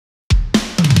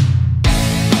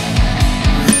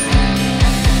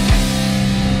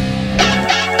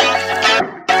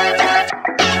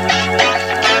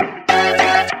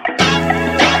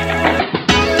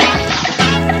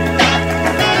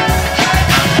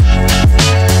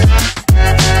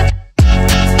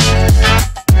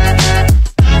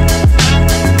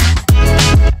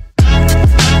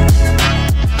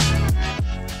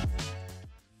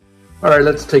Alright,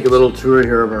 let's take a little tour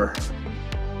here of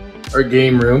our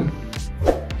game room.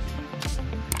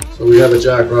 So we have a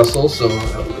Jack Russell, so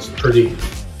that was pretty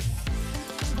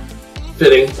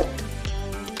fitting.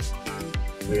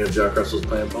 We have Jack Russells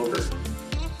playing poker. So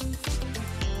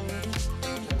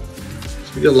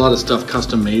we get a lot of stuff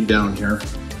custom made down here.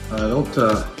 I don't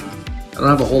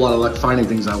have a whole lot of luck finding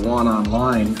things I want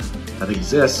online that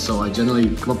exist, so I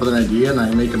generally come up with an idea and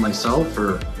I make it myself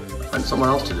or find someone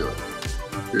else to do it.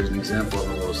 Here's an example of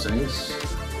one of those things.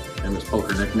 Famous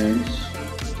poker nicknames.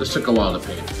 This took a while to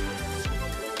paint.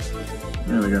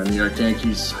 There we got a New York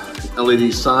Yankees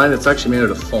LED sign. It's actually made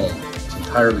out of foam. It's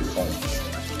entirely foam.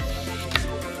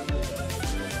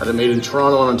 Had it made in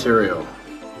Toronto, Ontario.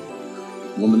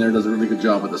 The woman there does a really good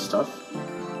job with this stuff.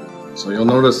 So you'll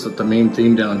notice that the main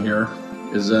theme down here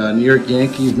is New York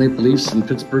Yankees, Maple Leafs, and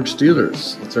Pittsburgh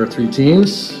Steelers. That's our three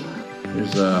teams.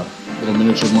 Here's a little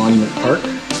miniature monument park.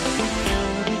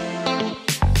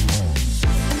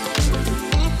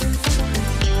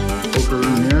 Poker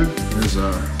room here. There's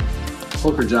a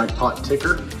poker jackpot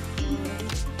ticker.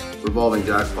 Revolving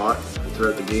jackpot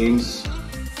throughout the games.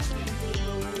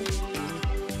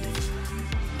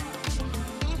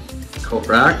 Coat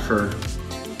rack for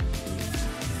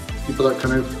people that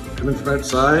come in from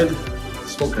outside.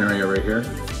 Smoking area right here.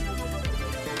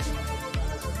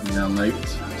 Neon light.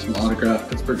 Some autographed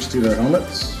Pittsburgh Steelers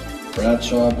helmets.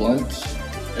 Bradshaw, Blunt,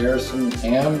 Harrison,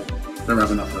 Ham. Never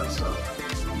have enough of that stuff.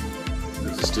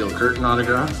 There's a steel curtain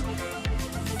autograph.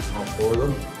 All four of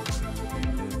them.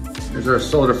 Here's our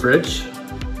soda fridge.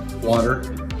 Water.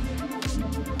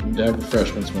 You have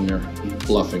refreshments when you're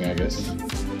bluffing, I guess.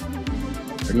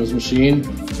 There goes the machine.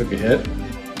 Took a hit.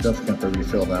 Definitely have to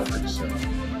refill that pretty soon.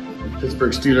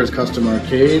 Pittsburgh Steelers custom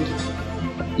arcade.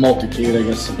 Multicade, I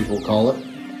guess some people call it.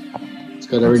 It's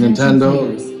got every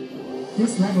Nintendo.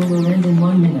 This level will end in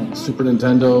 1 minute. Super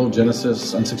Nintendo,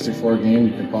 Genesis, N64 game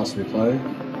you can possibly play.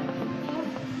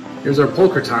 Here's our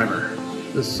poker timer.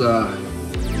 This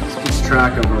keeps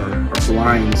track of our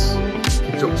blinds.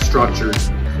 Keeps it structured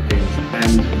for games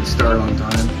end and start on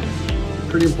time.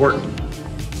 Pretty important.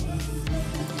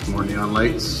 Some more neon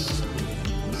lights.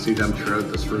 You can see them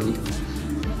throughout this room.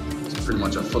 It's pretty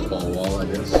much a football wall, I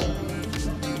guess.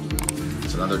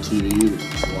 It's another TV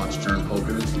to watch during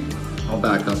poker. I'll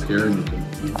back up here and you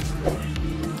can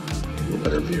get a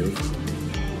better view.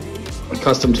 A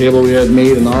custom table we had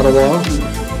made in Ottawa.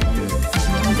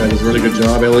 That does a really good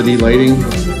job. LED lighting,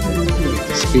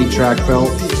 speed track felt,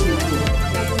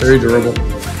 very durable,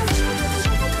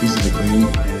 easy to clean.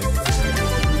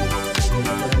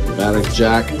 Batic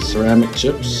Jack ceramic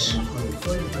chips,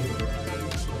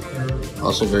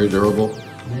 also very durable.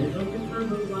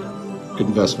 Good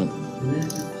investment.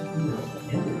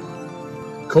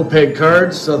 Copeg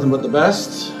cards, nothing but the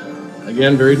best.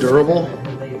 Again, very durable.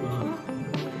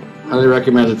 Highly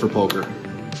recommended for poker.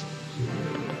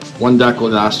 One deck will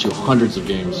last you hundreds of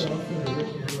games.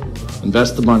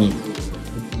 Invest the money.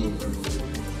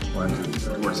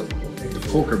 Towards the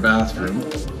poker bathroom.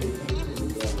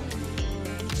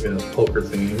 We have a poker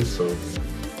theme, so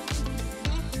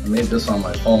I made this on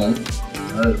my phone.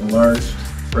 Got it enlarged,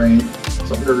 framed,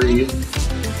 something to read.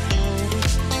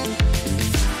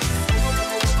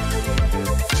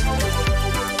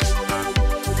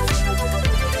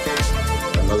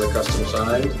 Another custom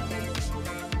side.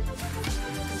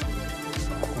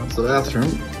 That's the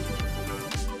bathroom.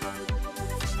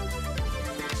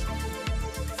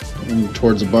 And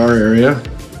towards the bar area.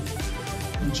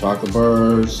 Chocolate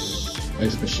bars,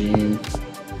 ice machine.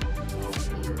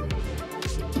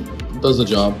 Does the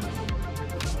job.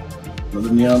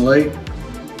 Another neon light.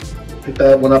 Picked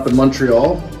that one up in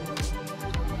Montreal.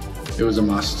 It was a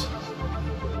must.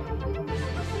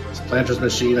 This planter's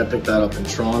machine, I picked that up in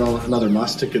Toronto. Another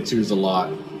must. It gets used a lot.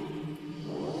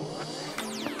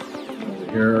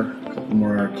 Over here, a couple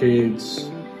more arcades.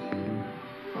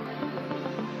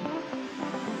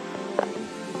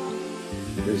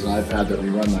 Here's an iPad that we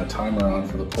run that timer on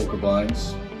for the poker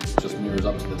blinds. It just mirrors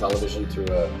up to the television through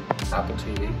an Apple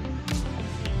TV.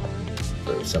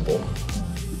 Very simple.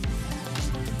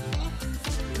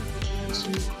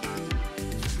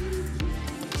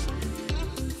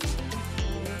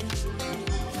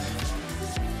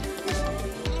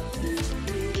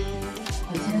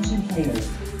 Attention players.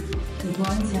 The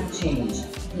blinds have changed.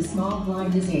 The small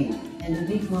blind is 8 and the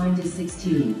big blind is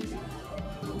 16.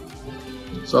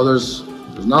 So there's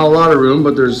not a lot of room,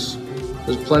 but there's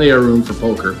plenty of room for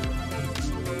poker.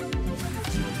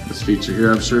 This feature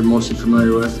here, I'm sure most of you are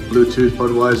familiar with. Bluetooth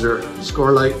Budweiser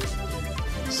score light.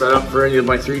 Set up for any of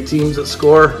my three teams that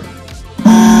score.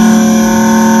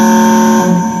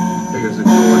 Here's a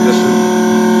cool addition.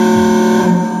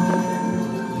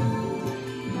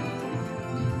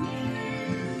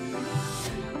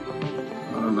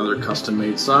 Another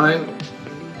custom-made sign.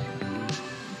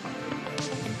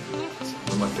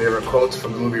 One of my favorite quotes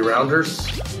from the movie Rounders.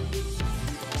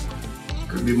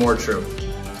 Couldn't be more true.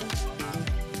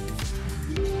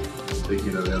 Take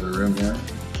you to the other room here.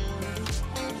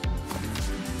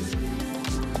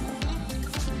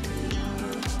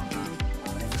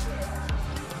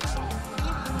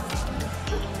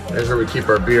 There's where we keep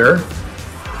our beer.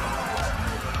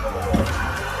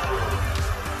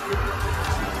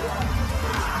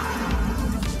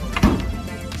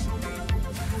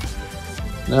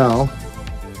 Now,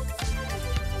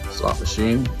 slot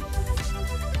machine.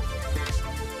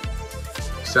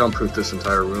 Soundproof this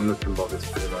entire room. The pinball gets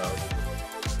pretty loud.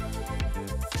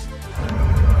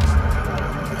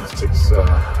 This takes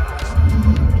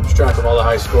keeps track of all the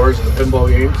high scores in the pinball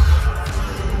games.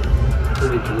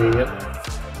 Pretty convenient.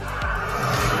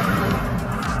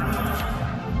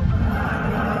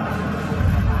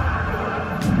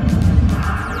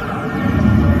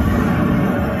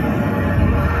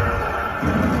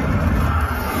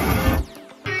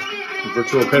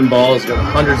 Virtual pinball has got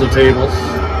hundreds of tables.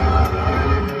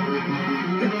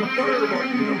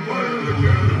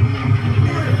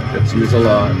 Gets used a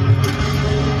lot.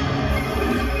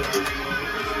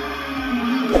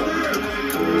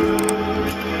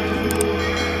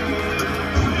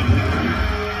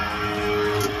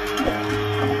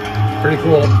 Pretty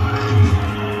cool.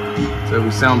 So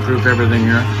we soundproof everything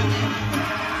here.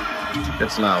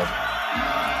 Gets loud.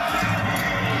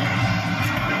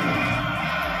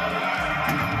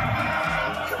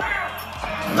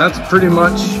 That's pretty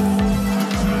much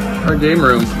our game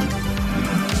room.